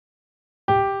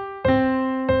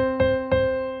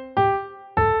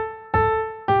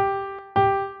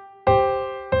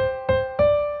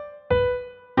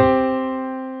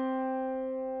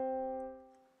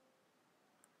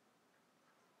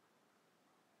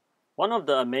One of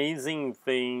the amazing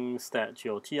things that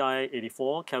your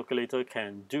TI-84 calculator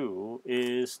can do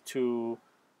is to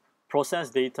process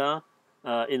data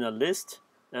in a list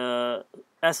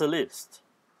as a list.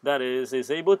 That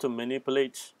is able to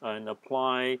manipulate and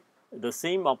apply the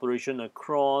same operation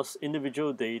across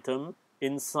individual datum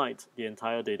inside the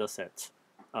entire data set.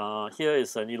 Here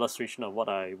is an illustration of what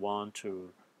I want to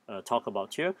talk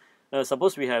about here.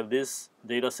 Suppose we have this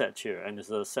data set here, and it's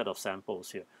a set of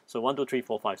samples here. So 1, 2, 3,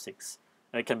 4, 5, 6.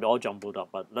 It can be all jumbled up,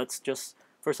 but let's just,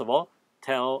 first of all,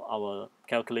 tell our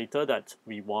calculator that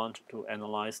we want to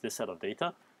analyze this set of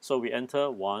data. So we enter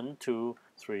 1, 2,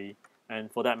 3, and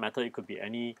for that matter, it could be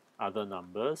any other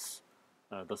numbers.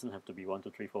 Doesn't have to be 1, 2,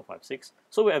 3, 4, 5, 6.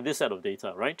 So we have this set of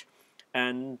data, right?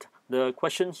 And the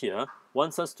question here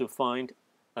wants us to find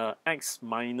x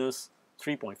minus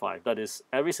 3.5. That is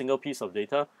every single piece of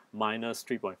data minus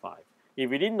 3.5. If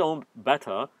we didn't know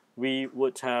better, we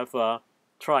would have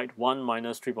tried 1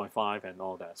 minus 3.5 and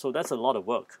all that. So that's a lot of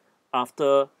work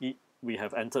after we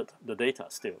have entered the data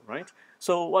still, right?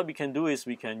 So what we can do is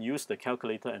we can use the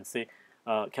calculator and say,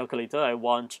 calculator, I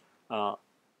want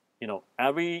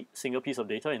every single piece of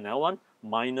data in L1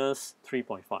 minus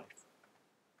 3.5.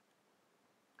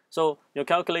 So your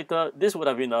calculator, this would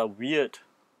have been a weird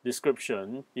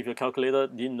description if your calculator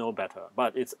didn't know better,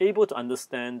 but it's able to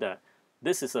understand that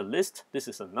this is a list, this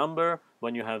is a number.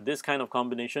 When you have this kind of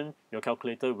combination, your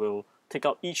calculator will take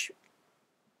out each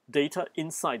data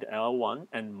inside L1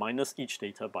 and minus each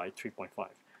data by 3.5.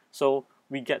 So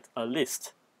we get a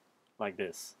list like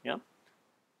this, yeah?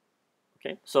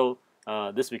 Okay, so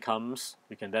this becomes,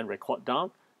 we can then record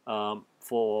down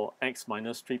for x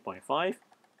minus 3.5,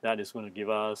 that is going to give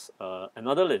us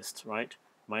another list, right?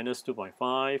 Minus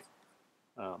 2.5,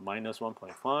 minus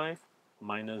 1.5,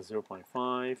 minus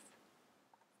 0.5,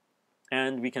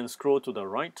 and we can scroll to the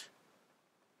right.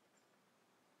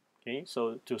 Okay,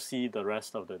 so to see the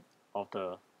rest of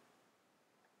the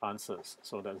answers.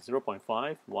 So that's 0.5,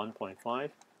 1.5,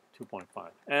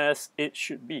 2.5, as it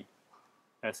should be,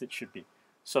 as it should be.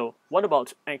 So what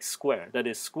about x squared? That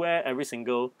is square every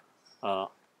single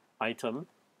item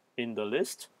in the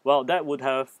list. Well, that would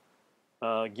have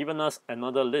given us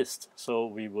another list. So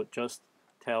we would just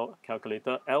tell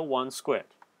calculator L1 squared.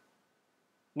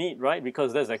 Neat, right?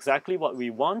 Because that's exactly what we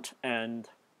want, and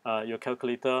your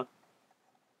calculator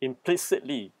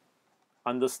implicitly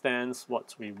understands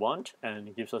what we want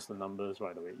and gives us the numbers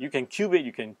right away. You can cube it,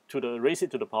 you can raise it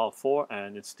to the power of 4,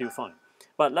 and it's still fine.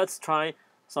 But let's try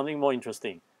something more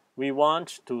interesting. We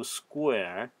want to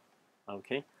square,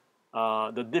 okay,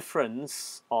 the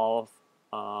difference of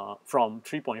from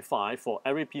 3.5 for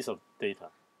every piece of data.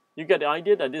 You get the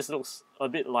idea that this looks a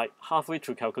bit like halfway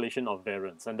through calculation of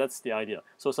variance, and that's the idea.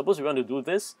 So suppose we want to do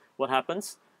this, what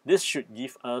happens? This should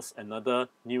give us another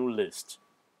new list.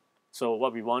 So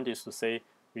what we want is to say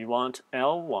we want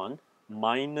L1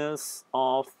 minus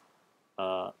of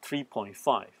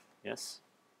 3.5, yes?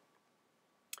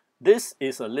 This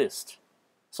is a list,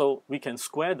 so we can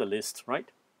square the list, right?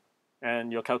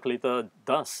 And your calculator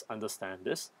does understand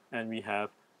this, and we have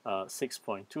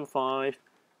 6.25,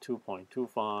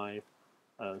 2.25,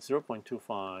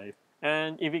 0.25,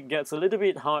 and if it gets a little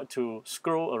bit hard to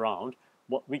scroll around,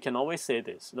 what we can always say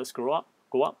this. Let's scroll up,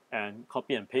 go up, and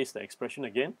copy and paste the expression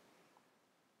again.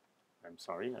 I'm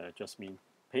sorry, I just mean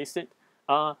paste it.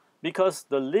 Because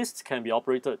the list can be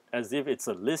operated as if it's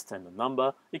a list and a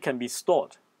number, it can be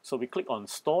stored. So we click on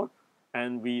store,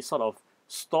 and we sort of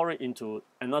store it into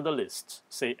another list,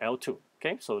 say L2.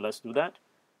 Okay, so let's do that.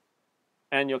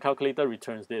 And your calculator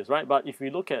returns this, right? But if we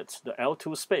look at the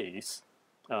L2 space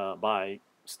by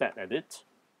stat edit,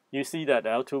 you see that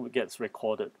L2 gets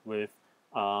recorded with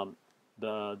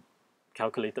the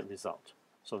calculated result.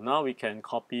 So now we can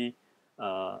copy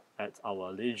at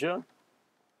our leisure.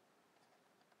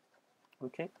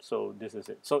 Okay, so this is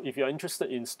it. So if you're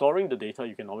interested in storing the data,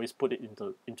 you can always put it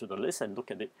into the list and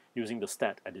look at it using the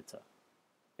stat editor.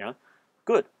 Yeah,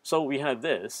 good. So we have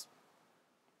this.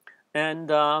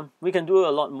 And we can do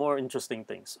a lot more interesting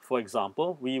things. For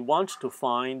example, we want to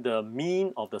find the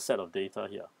mean of the set of data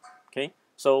here. Okay,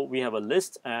 so we have a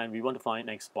list and we want to find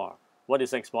x bar. What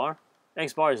is x bar?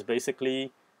 X bar is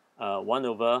basically 1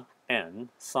 over n,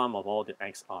 sum of all the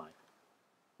xi.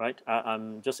 Right?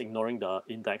 I'm just ignoring the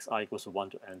index I equals to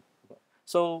 1 to n.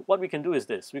 So what we can do is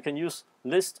this. We can use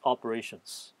list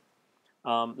operations.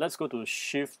 Let's go to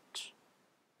shift,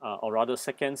 or rather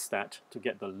second stat to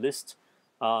get the list.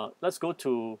 Let's go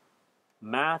to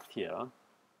math here,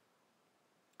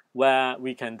 where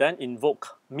we can then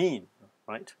invoke mean,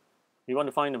 right? We want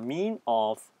to find the mean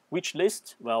of which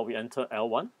list? Well, we enter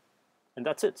L1, and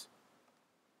that's it.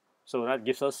 So that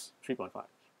gives us 3.5.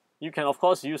 You can of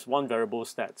course use one variable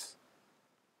stats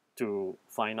to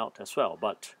find out as well,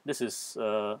 but this is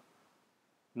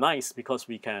nice because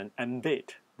we can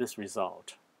embed this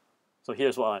result. So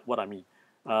here's what I mean.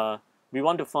 We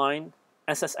want to find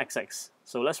SSXX.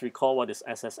 So let's recall what is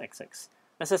SSXX.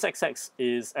 SSXX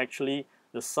is actually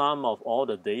the sum of all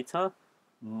the data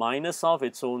minus of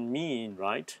its own mean,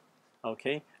 right?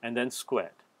 Okay, and then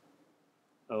squared.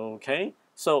 Okay,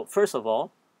 so first of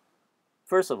all,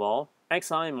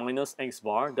 xi minus x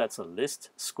bar, that's a list.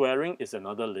 Squaring is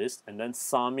another list, and then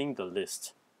summing the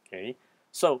list. Okay,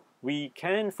 so we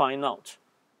can find out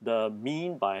the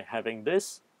mean by having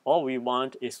this. All we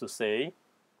want to say,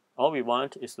 we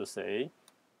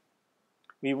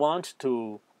want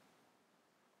to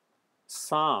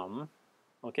sum.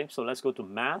 Okay, so let's go to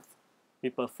math. We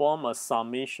perform a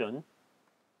summation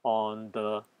on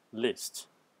the list.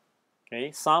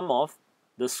 Okay, sum of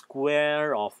the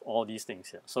square of all these things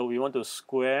here. So we want to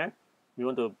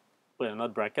put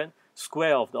another bracket,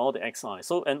 square of all the xi.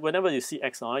 So, and whenever you see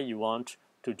xi, you want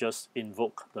to just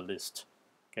invoke the list.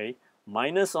 Okay,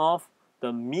 minus of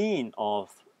the mean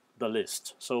of the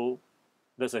list. So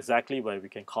that's exactly where we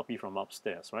can copy from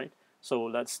upstairs, right? So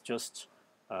let's just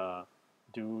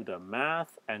do the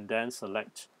math and then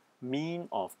select mean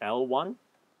of L1.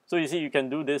 So you see, you can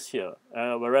do this here,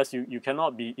 whereas you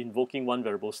cannot be invoking one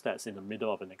variable stats in the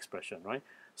middle of an expression, right?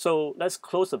 So let's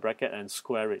close the bracket and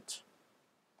square it.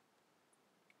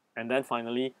 And then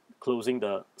finally, closing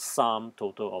the sum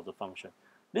total of the function.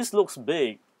 This looks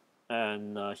big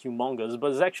and humongous,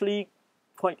 but it's actually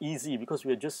quite easy because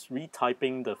we're just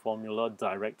retyping the formula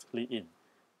directly in.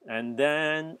 And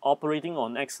then operating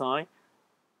on xi,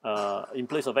 in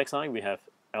place of xi, we have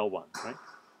L1, right?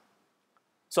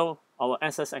 So our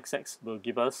SSXX will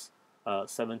give us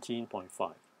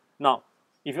 17.5. Now,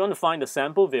 if you want to find the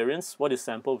sample variance, what is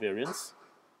sample variance?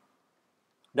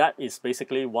 That is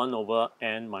basically 1 over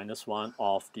n minus 1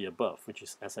 of the above, which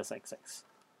is SSXX.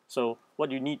 So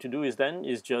what you need to do is then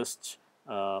is just,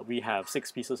 we have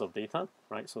 6 pieces of data,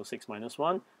 right? So 6 minus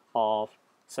 1 of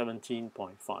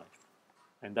 17.5.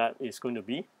 And that is going to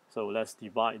be, so let's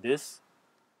divide this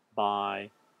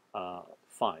by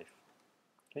 5.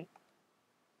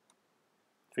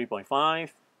 3.5,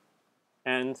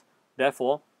 and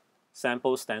therefore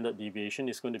sample standard deviation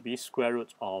is going to be square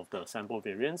root of the sample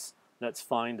variance. Let's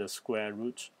find the square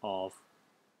root of,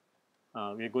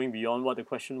 we're going beyond what the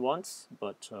question wants,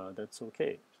 but that's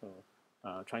okay. So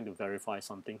trying to verify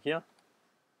something here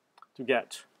to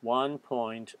get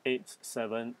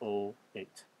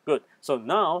 1.8708. Good. So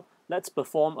now let's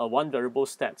perform a one variable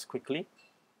stats quickly,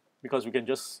 because we can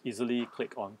just easily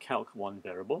click on calc one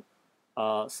variable.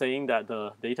 Saying that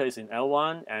the data is in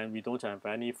L1 and we don't have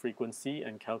any frequency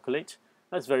and calculate.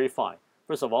 Let's verify.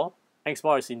 First of all, x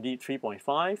bar is indeed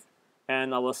 3.5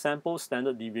 and our sample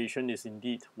standard deviation is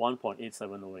indeed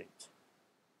 1.8708.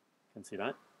 Can see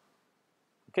that?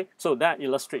 Okay, so that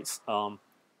illustrates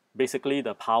basically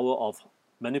the power of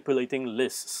manipulating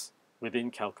lists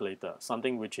within calculator,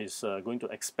 something which is going to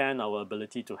expand our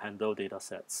ability to handle data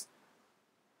sets.